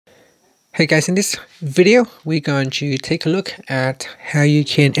Hey guys, in this video, we're going to take a look at how you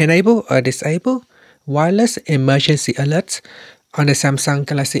can enable or disable wireless emergency alerts on the Samsung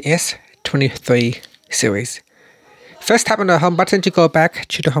Galaxy S23 series. First, tap on the home button to go back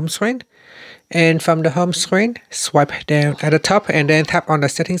to the home screen. And from the home screen, swipe down at the top and then tap on the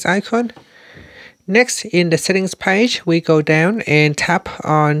settings icon. Next, in the settings page, we go down and tap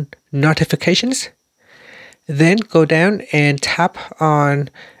on notifications. Then go down and tap on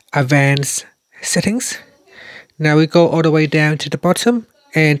advanced settings. Now we go all the way down to the bottom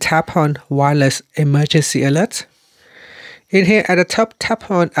and tap on wireless emergency alerts. In here at the top,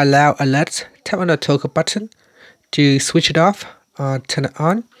 tap on allow alerts. Tap on the toggle button to switch it off or turn it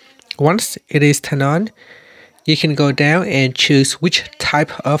on. Once it is turned on, you can go down and choose which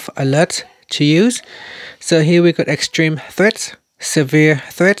type of alert to use. So here we got extreme threats, severe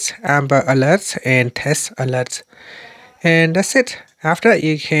threats, amber alerts, and test alerts. And that's it. After that,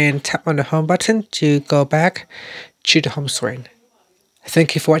 you can tap on the home button to go back to the home screen.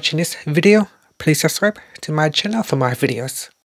 Thank you for watching this video. Please subscribe to my channel for more videos.